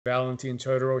Valentine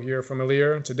Totoro here from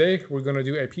Alir. Today we're going to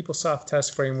do a PeopleSoft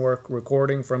Test Framework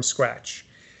recording from scratch.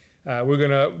 We're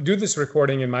going to do this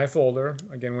recording in my folder.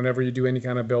 Again, whenever you do any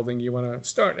kind of building, you want to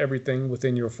start everything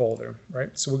within your folder,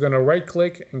 right? So we're going to right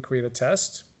click and create a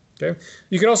test. Okay.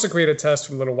 You can also create a test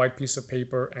from a little white piece of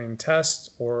paper and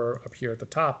test, or up here at the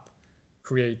top,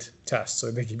 create test. So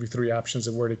they give you three options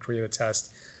of where to create a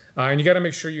test. And you got to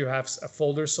make sure you have a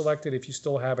folder selected. If you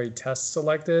still have a test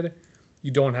selected, you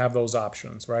don't have those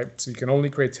options, right? So you can only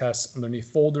create tests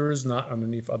underneath folders, not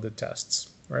underneath other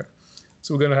tests, right?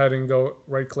 So we're going to go ahead and go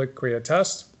right click, create a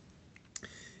test.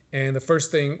 And the first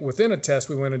thing within a test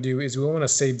we want to do is we want to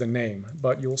save the name,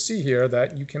 but you'll see here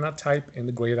that you cannot type in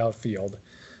the grayed out field.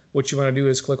 What you want to do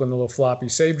is click on the little floppy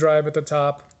save drive at the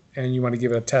top, and you want to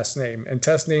give it a test name. And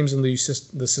test names in the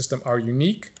system are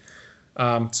unique.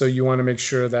 So you want to make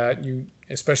sure that you,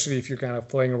 especially if you're kind of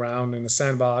playing around in the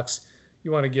sandbox,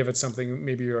 you want to give it something,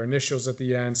 maybe your initials at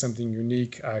the end, something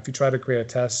unique. If you try to create a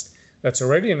test that's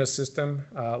already in the system,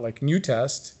 like new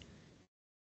test,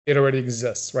 it already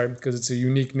exists, right? Because it's a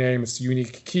unique name, it's a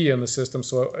unique key in the system,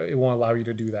 so it won't allow you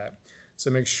to do that. So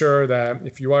make sure that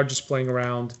if you are just playing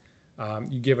around,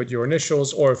 you give it your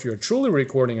initials, or if you're truly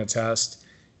recording a test,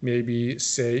 maybe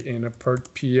say in a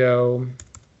PO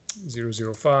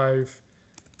 005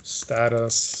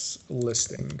 status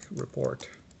listing report.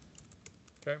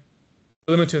 Okay.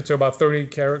 Limited to about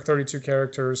 32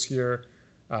 characters here,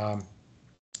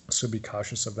 so be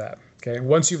cautious of that. Okay,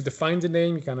 once you've defined the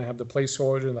name, you kind of have the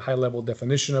placeholder and the high-level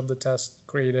definition of the test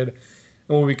created.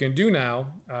 And what we can do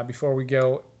now, before we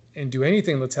go and do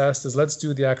anything in the test, is let's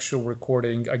do the actual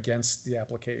recording against the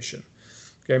application.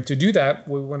 Okay, to do that,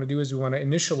 what we want to do is we want to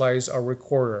initialize our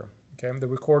recorder. Okay, the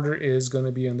recorder is going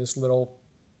to be in this little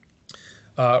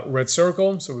red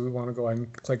circle, so we want to go ahead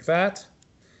and click that.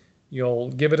 You'll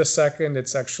give it a second.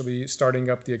 It's actually starting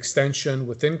up the extension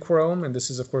within Chrome. And this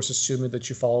is, of course, assuming that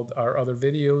you followed our other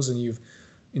videos and you've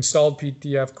installed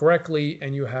PTF correctly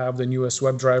and you have the newest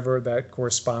WebDriver that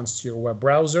corresponds to your web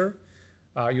browser.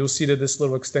 You'll see that this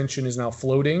little extension is now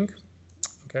floating.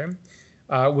 Okay.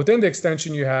 Within the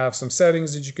extension, you have some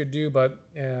settings that you could do,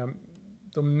 but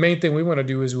the main thing we want to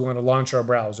do is we want to launch our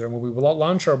browser. And when we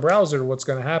launch our browser, what's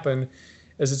going to happen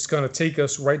is it's going to take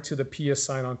us right to the PS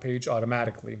sign-on page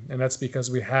automatically. And that's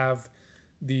because we have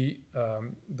the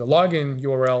login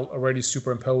URL already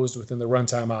superimposed within the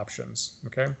runtime options,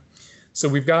 okay? So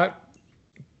we've got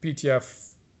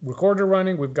PTF recorder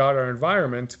running, we've got our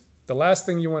environment. The last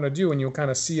thing you want to do, and you'll kind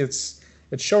of see it's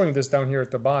showing this down here at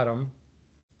the bottom,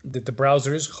 that the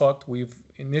browser is hooked, we've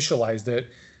initialized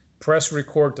it, press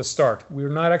record to start. We're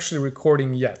not actually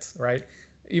recording yet, right?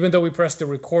 Even though we pressed the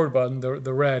record button,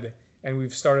 the red, and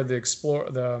we've started to explore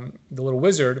the little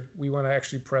wizard, we want to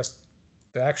actually press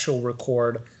the actual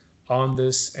record on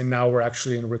this, and now we're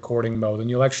actually in recording mode. And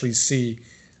you'll actually see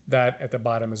that at the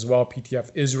bottom as well. PTF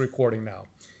is recording now.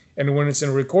 And when it's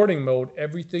in recording mode,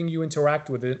 everything you interact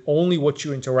with it, only what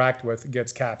you interact with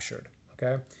gets captured,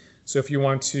 okay? So if you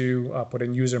want to put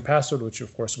in user and password, which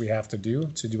of course we have to do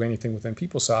anything within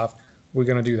PeopleSoft, we're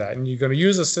going to do that. And you're going to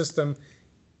use the system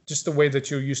just the way that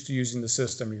you're used to using the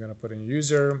system. You're going to put in your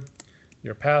user,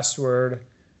 your password,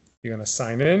 you're going to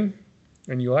sign in,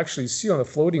 and you'll actually see on the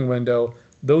floating window,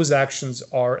 those actions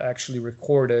are actually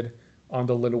recorded on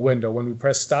the little window. When we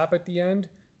press stop at the end,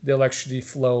 they'll actually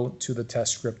flow to the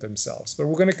test script themselves. But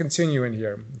we're going to continue in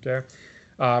here, okay?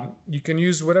 You can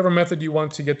use whatever method you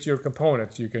want to get to your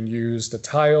component. You can use the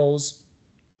tiles,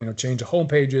 change the home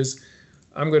pages.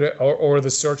 I'm going to, or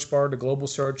the search bar, the global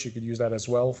search, you could use that as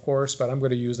well, of course, but I'm going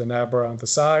to use the nav bar on the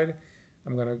side.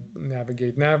 I'm going to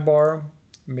navigate navbar,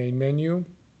 main menu.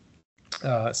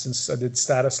 Since I did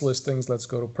status listings, let's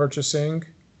go to purchasing.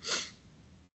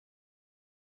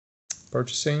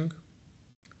 Purchase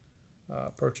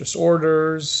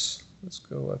orders. Let's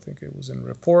go, I think it was in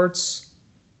reports.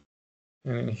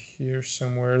 And in here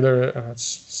somewhere,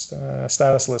 it's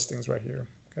status listings right here,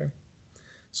 okay?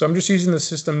 So I'm just using the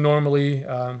system normally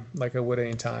like I would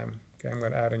any time. Okay, I'm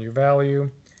going to add a new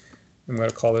value. I'm going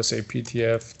to call this a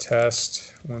PTF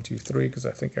test 123 because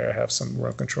I think I have some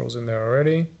run controls in there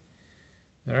already.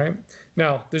 All right.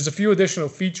 Now, there's a few additional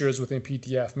features within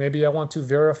PTF. Maybe I want to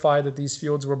verify that these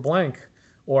fields were blank,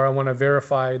 or I want to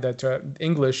verify that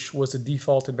English was the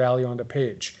defaulted value on the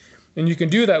page. And you can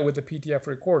do that with the PTF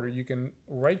recorder. You can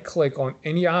right-click on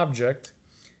any object,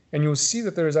 and you'll see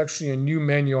that there is actually a new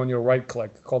menu on your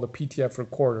right-click called the PTF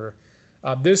recorder.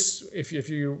 This, if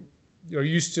you're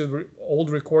used to old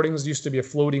recordings, used to be a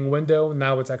floating window.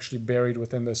 Now it's actually buried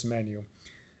within this menu.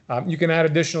 You can add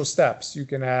additional steps. You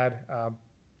can add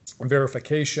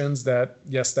verifications that,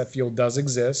 yes, that field does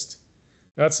exist.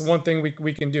 That's one thing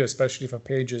we can do, especially if a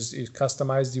page is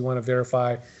customized. You want to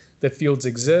verify that fields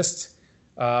exist.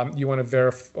 You want to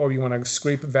verify, or you want to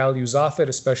scrape values off it,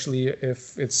 especially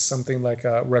if it's something like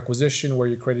a requisition where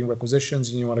you're creating requisitions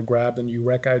and you want to grab the new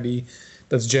rec ID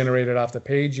that's generated off the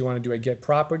page. You want to do a get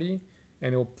property,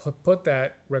 and it will put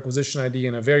that requisition ID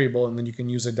in a variable, and then you can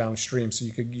use it downstream. So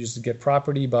you could use the get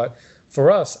property, but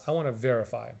for us, I want to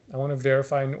verify. I want to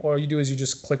verify, and all you do is you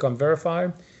just click on verify.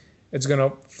 It's going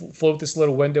to float this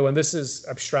little window, and this is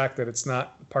abstracted. It's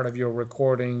not part of your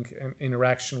recording and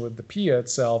interaction with the PIA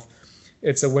itself.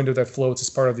 It's a window that floats as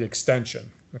part of the extension,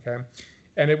 okay?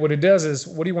 And what it does is,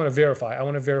 what do you want to verify? I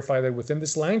want to verify that within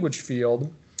this language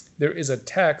field, there is a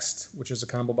text, which is a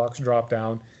combo box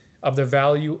dropdown, of the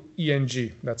value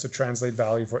ENG. That's a translate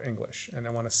value for English, and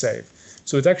I want to save.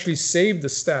 So it's actually saved the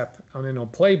step, and then on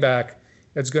playback,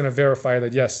 it's going to verify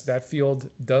that, yes, that field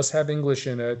does have English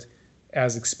in it,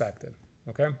 as expected,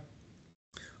 okay? All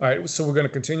right, so we're going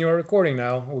to continue our recording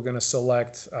now. We're going to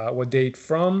select what date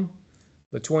from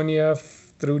the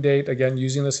 20th through date, again,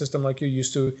 using the system like you're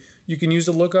used to. You can use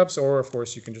the lookups, or of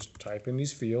course, you can just type in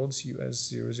these fields,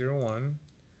 US001,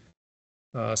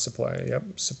 supplier, yep,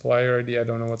 supplier ID. I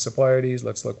don't know what supplier ID is.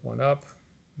 Let's look one up.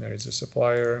 There's a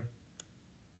supplier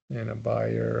and a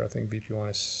buyer. I think VP1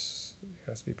 is,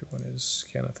 yes, VP1 is,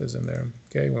 Kenneth is in there.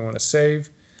 Okay, we want to save.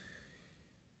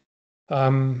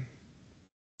 And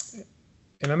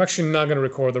I'm actually not going to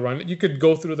record the run. You could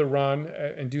go through the run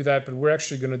and do that, but we're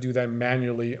actually going to do that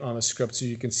manually on a script, so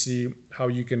you can see how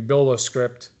you can build a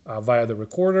script via the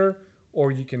recorder,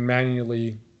 or you can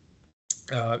manually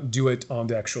do it on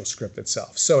the actual script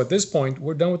itself. So at this point,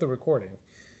 we're done with the recording.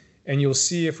 And you'll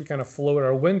see, if we kind of float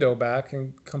our window back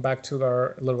and come back to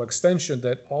our little extension,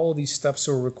 that all of these steps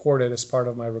are recorded as part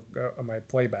of my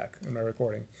playback and my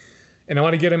recording. And I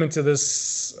want to get them into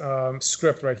this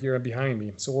script right here behind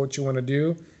me. So what you want to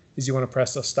do is you want to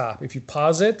press the stop. If you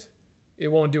pause it, it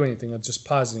won't do anything. It's just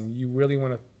pausing. You really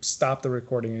want to stop the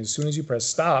recording. And as soon as you press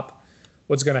stop,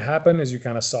 what's going to happen, as you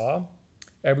kind of saw,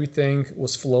 everything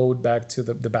was flowed back to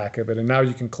the back of it. And now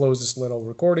you can close this little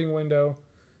recording window.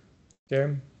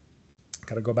 Okay.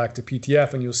 Got to go back to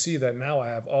PTF, and you'll see that now I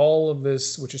have all of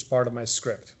this, which is part of my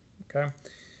script. Okay.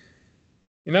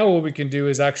 And now what we can do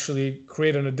is actually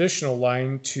create an additional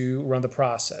line to run the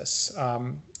process.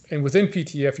 And within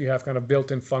PTF, you have kind of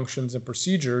built-in functions and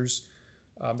procedures.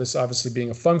 This obviously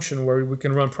being a function where we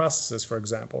can run processes, for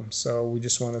example. So we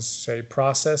just want to say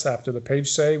process after the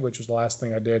page say, which was the last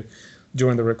thing I did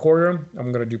during the recorder.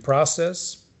 I'm going to do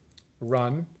process,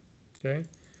 run, okay?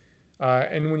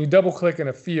 And when you double click in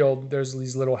a field, there's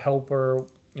these little helper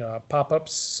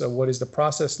pop-ups. So what is the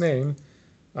process name?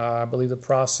 I believe the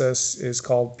process is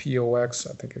called POX.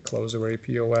 I think it closed already.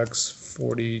 POX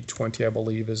 4020, I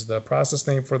believe, is the process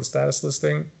name for the status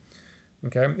listing.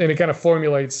 Okay, and it kind of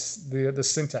formulates the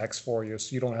syntax for you,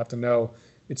 so you don't have to know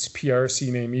it's PRC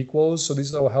name equals. So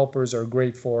these little helpers are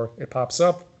great for, it pops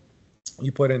up,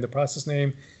 you put in the process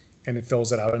name, and it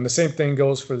fills it out. And the same thing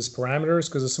goes for these parameters,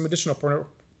 because there's some additional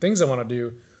things I want to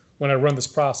do when I run this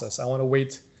process. I want to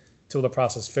wait till the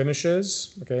process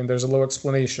finishes, okay, and there's a little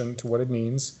explanation to what it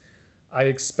means. I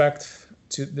expect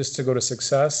this to go to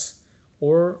success,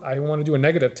 or I want to do a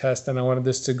negative test and I wanted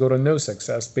this to go to no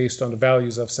success based on the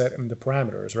values I've set in the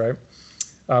parameters, right?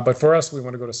 But for us, we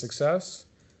want to go to success.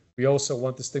 We also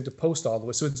want this thing to post all the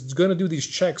way. So it's going to do these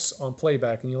checks on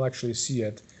playback, and you'll actually see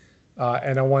it.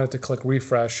 And I want it to click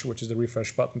refresh, which is the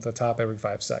refresh button at the top every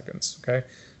 5 seconds, okay?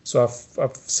 So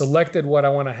I've selected what I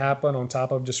want to happen on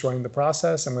top of just running the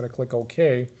process. I'm going to click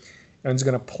OK, and it's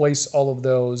going to place all of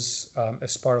those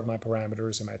as part of my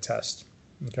parameters in my test,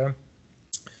 okay?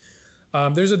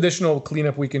 There's additional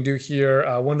cleanup we can do here.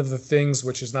 One of the things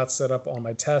which is not set up on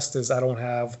my test is I don't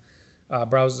have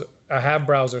browser. I have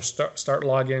browser start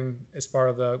login as part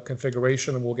of the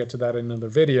configuration, and we'll get to that in another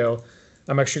video.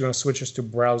 I'm actually going to switch this to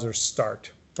browser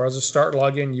start. Browser start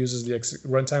login uses the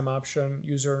runtime option,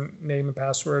 username and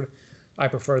password. I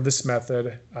prefer this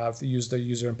method to use the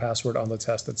user and password on the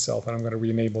test itself, and I'm going to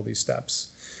re-enable these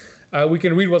steps. We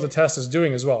can read what the test is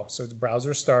doing as well. So it's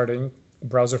browser starting,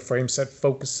 browser frame set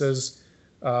focuses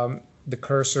the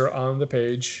cursor on the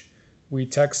page. We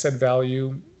text set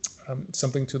value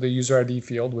something to the user ID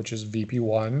field, which is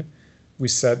VP1. We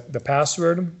set the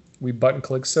password, we button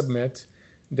click submit.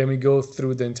 Then we go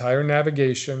through the entire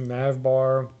navigation, nav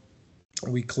bar.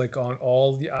 We click on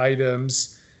all the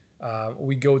items.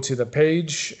 We go to the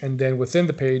page, and then within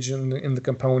the page in the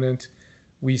component,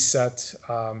 we set,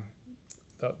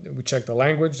 we check the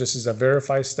language. This is a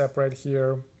verify step right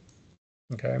here.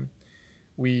 Okay.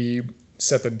 We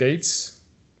set the dates,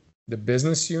 the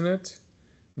business unit,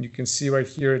 You can see right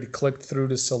here, it clicked through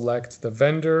to select the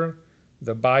vendor,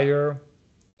 the buyer,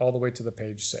 all the way to the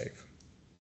page save.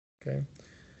 Okay.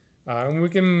 And we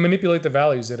can manipulate the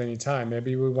values at any time.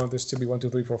 Maybe we want this to be 1, 2,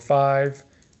 3, 4, 5.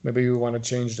 Maybe we want to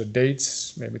change the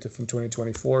dates, maybe to from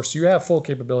 2024. So you have full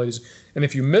capabilities. And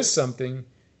if you miss something,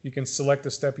 you can select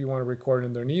the step you want to record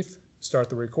underneath, start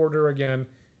the recorder again,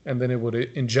 and then it would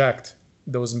inject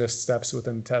those missed steps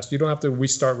within the test. You don't have to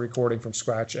restart recording from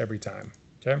scratch every time.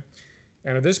 Okay.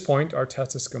 And at this point, our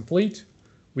test is complete.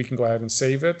 We can go ahead and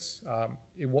save it.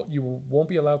 You won't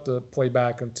be allowed to play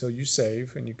back until you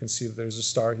save, and you can see that there's a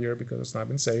star here because it's not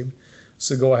been saved.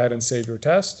 So go ahead and save your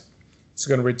test. It's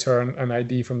going to return an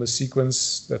ID from the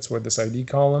sequence. That's where this ID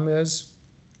column is.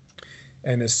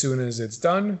 And as soon as it's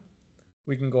done,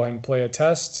 we can go ahead and play a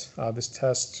test. This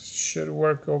test should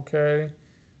work okay.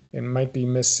 It might be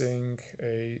missing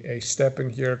a step in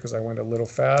here because I went a little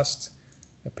fast.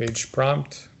 A page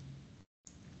prompt.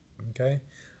 Okay.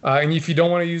 And if you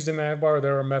don't want to use the navbar,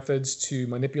 there are methods to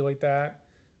manipulate that.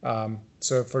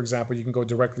 So for example, you can go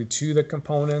directly to the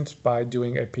component by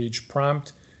doing a page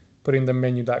prompt, putting the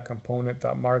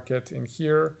menu.component.market in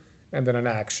here, and then an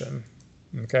action.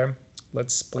 Okay.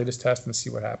 Let's play this test and see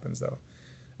what happens though.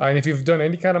 And if you've done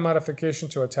any kind of modification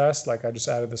to a test, like I just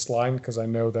added this line because I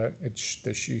know that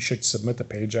you should submit the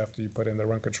page after you put in the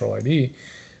run control ID,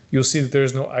 you'll see that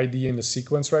there's no ID in the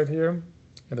sequence right here.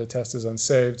 And the test is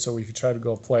unsaved. So if you try to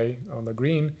go play on the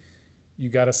green, you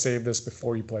got to save this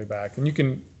before you play back. And you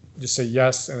can just say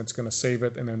yes, and it's going to save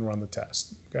it and then run the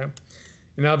test. Okay. And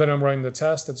now that I'm running the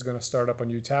test, it's going to start up a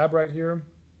new tab right here.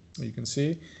 You can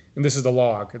see, and this is the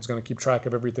log. It's going to keep track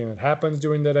of everything that happens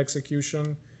during that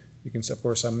execution. You can see, of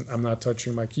course, I'm not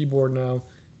touching my keyboard now,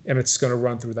 and it's going to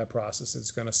run through that process.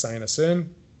 It's going to sign us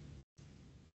in.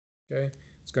 Okay.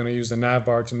 It's going to use the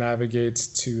navbar to navigate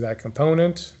to that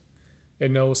component. It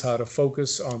knows how to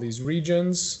focus on these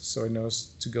regions, so it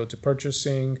knows to go to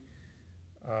purchasing.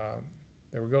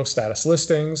 There we go, status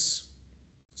listings.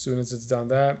 As soon as it's done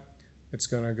that, it's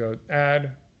going to go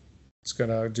add. It's going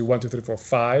to do 1, 2, 3, 4,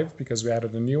 5 because we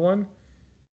added a new one,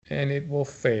 and it will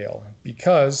fail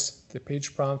because the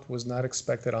page prompt was not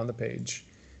expected on the page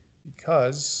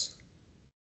because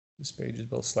this page is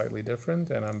built slightly different,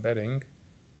 and I'm betting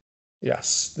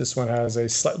yes, this one has a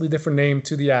slightly different name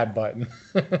to the add button.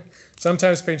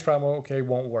 Sometimes page prompt OK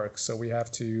won't work, so we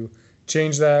have to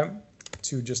change that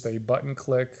to just a button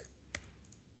click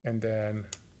and then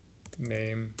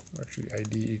name, actually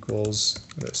ID equals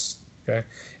this. Okay,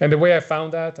 and the way I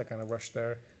found that, I kind of rushed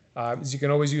there, is you can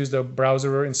always use the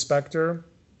browser inspector.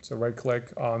 So right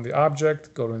click on the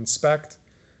object, go to inspect.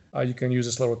 You can use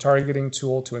this little targeting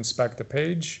tool to inspect the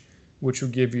page, which will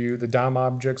give you the DOM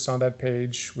objects on that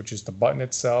page, which is the button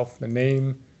itself, the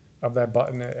name of that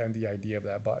button, and the ID of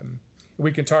that button.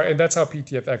 We can target, and that's how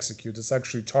PTF executes. It's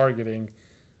actually targeting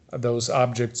those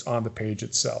objects on the page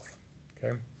itself.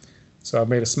 Okay, so I've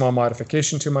made a small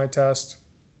modification to my test.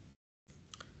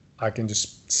 I can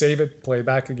just save it, play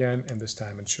back again, and this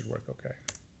time it should work okay.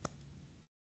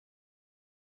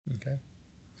 Okay.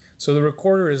 So the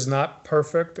recorder is not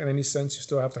perfect in any sense. You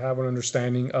still have to have an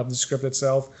understanding of the script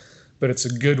itself, but it's a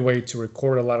good way to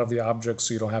record a lot of the objects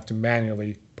so you don't have to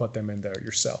manually put them in there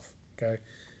yourself. Okay.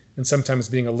 And sometimes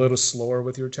being a little slower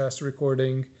with your test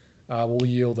recording will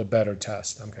yield a better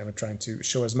test. I'm kind of trying to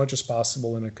show as much as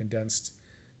possible in a condensed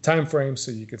time frame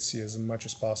so you could see as much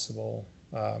as possible,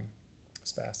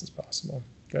 as fast as possible.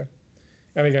 Okay.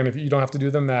 And again, if you don't have to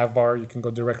do the navbar, you can go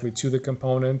directly to the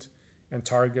component and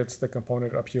target the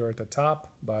component up here at the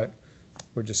top, but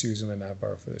we're just using the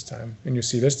navbar for this time. And you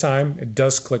see this time, it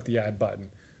does click the add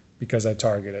button because I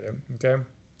targeted it, okay?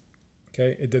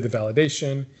 Okay, it did the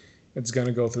validation. It's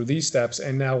gonna go through these steps.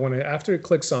 And now after it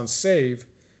clicks on save,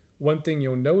 one thing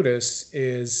you'll notice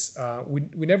is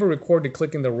we never recorded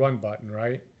clicking the run button,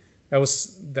 right? That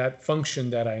was that function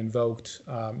that I invoked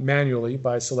manually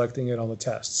by selecting it on the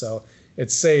test. So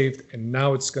it's saved, and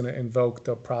now it's gonna invoke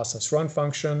the process run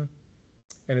function,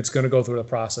 and it's going to go through the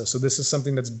process. So this is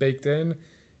something that's baked in.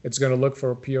 It's going to look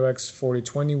for POX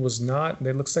 4020 was not.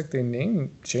 It looks like they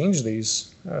changed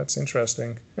these. That's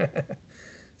interesting.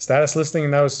 Status listing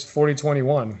now is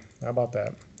 4021. How about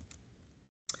that?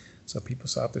 So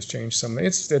PeopleSoft has changed some.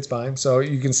 It's fine. So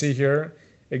you can see here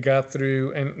it got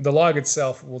through, and the log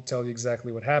itself will tell you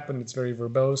exactly what happened. It's very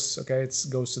verbose. Okay, it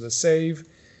goes to the save.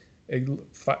 It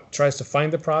tries to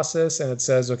find the process, and it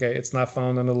says, okay, it's not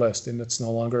found on the list, and it's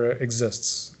no longer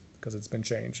exists because it's been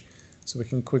changed. So we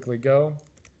can quickly go,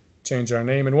 change our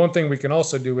name. And one thing we can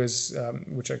also do is,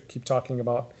 which I keep talking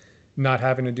about, not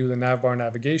having to do the navbar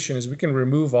navigation, is we can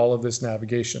remove all of this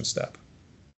navigation step.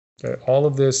 Okay, all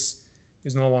of this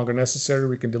is no longer necessary.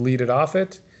 We can delete it off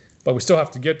it, but we still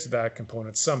have to get to that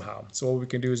component somehow. So what we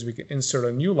can do is we can insert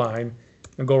a new line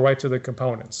and go right to the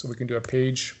component. So we can do a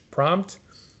page prompt.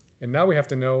 And now we have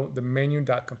to know the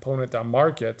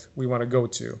menu.component.market we want to go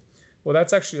to. Well,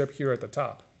 that's actually up here at the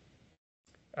top.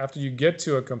 After you get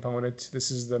to a component, this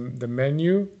is the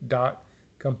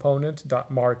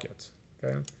menu.component.market.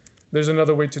 Okay. There's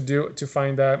another way to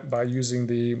find that by using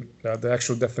the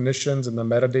actual definitions and the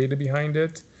metadata behind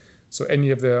it. So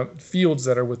any of the fields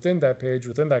that are within that page,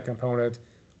 within that component,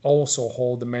 also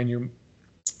hold the menu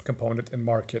component and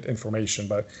market information,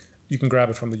 but you can grab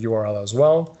it from the URL as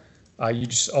well. You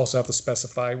just also have to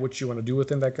specify what you want to do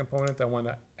within that component. I want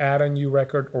to add a new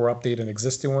record or update an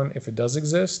existing one if it does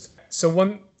exist. So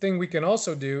one thing we can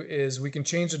also do is we can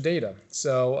change the data.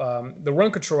 So the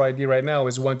run control ID right now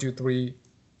is 1, 2, 3,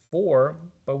 4,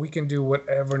 but we can do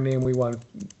whatever name we want.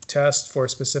 Test for a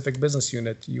specific business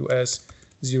unit, US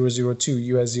 002,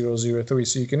 US 003.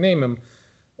 So you can name them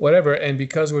whatever. And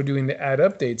because we're doing the add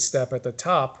update step at the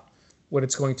top, what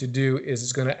it's going to do is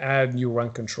it's going to add new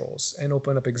run controls and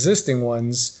open up existing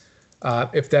ones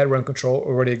if that run control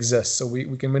already exists. So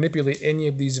we can manipulate any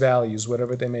of these values,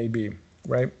 whatever they may be,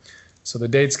 right? So the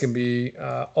dates can be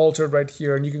altered right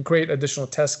here, and you can create additional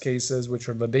test cases, which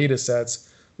are the data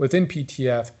sets within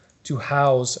PTF to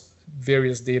house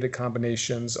various data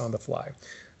combinations on the fly.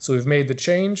 So we've made the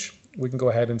change. We can go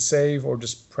ahead and save or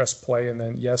just press play and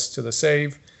then yes to the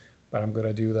save. But I'm going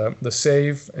to do the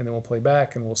save, and then we'll play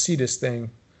back, and we'll see this thing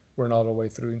run all the way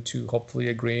through into hopefully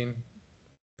a green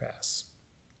pass.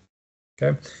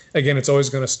 Okay. Again, it's always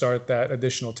going to start that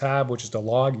additional tab, which is the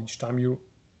log. Each time you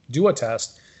do a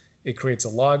test, it creates a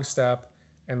log step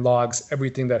and logs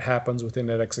everything that happens within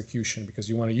that execution, because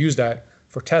you want to use that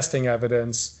for testing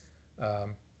evidence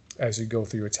as you go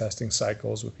through your testing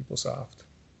cycles with PeopleSoft.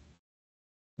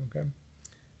 Okay.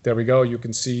 There we go. You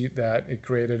can see that it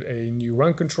created a new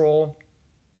run control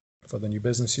for the new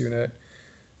business unit.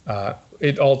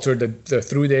 It altered the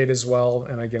through date as well.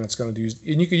 And again, it's going to use,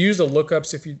 and you could use the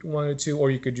lookups if you wanted to, or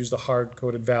you could use the hard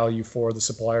coded value for the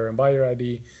supplier and buyer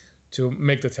ID to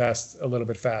make the test a little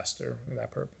bit faster for that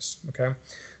purpose. Okay.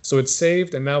 So it's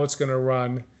saved, and now it's going to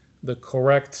run the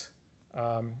correct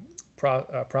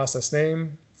process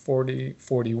name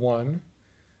 4041.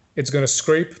 It's going to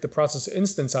scrape the process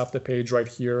instance off the page right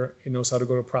here. It knows how to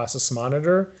go to process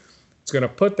monitor. It's going to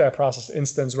put that process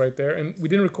instance right there. And we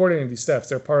didn't record any of these steps.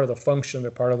 They're part of the function.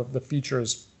 They're part of the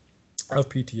features of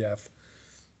PTF.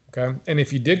 Okay. And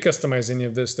if you did customize any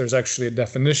of this, there's actually a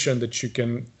definition that you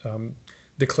can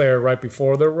declare right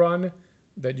before the run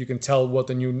that you can tell what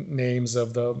the new names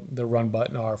of the run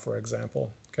button are, for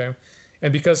example. Okay.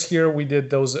 And because here we did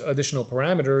those additional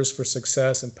parameters for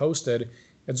success and posted,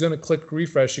 it's going to click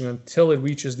refreshing until it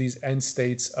reaches these end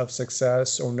states of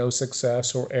success or no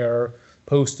success or error,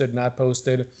 posted, not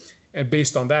posted. And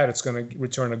based on that, it's going to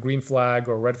return a green flag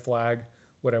or red flag,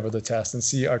 whatever the test. And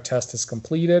see our test is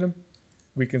completed.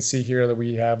 We can see here that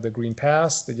we have the green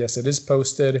pass, that yes, it is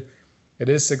posted. It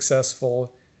is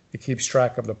successful. It keeps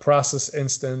track of the process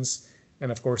instance.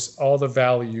 And of course, all the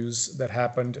values that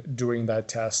happened during that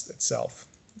test itself.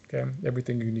 Okay,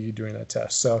 everything you need during that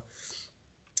test. So,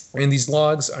 and these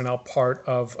logs are now part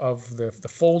of the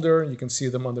folder. You can see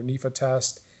them underneath a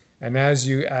test. And as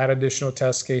you add additional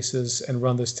test cases and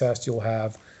run this test, you'll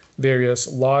have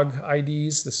various log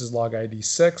IDs. This is log ID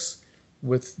 6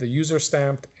 with the user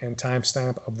stamped and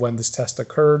timestamp of when this test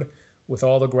occurred, with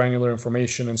all the granular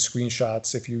information and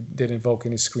screenshots if you did invoke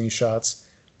any screenshots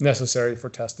necessary for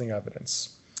testing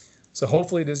evidence. So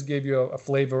hopefully this gave you a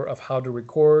flavor of how to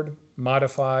record,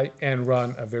 modify, and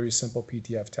run a very simple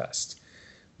PTF test.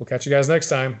 We'll catch you guys next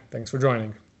time. Thanks for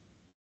joining.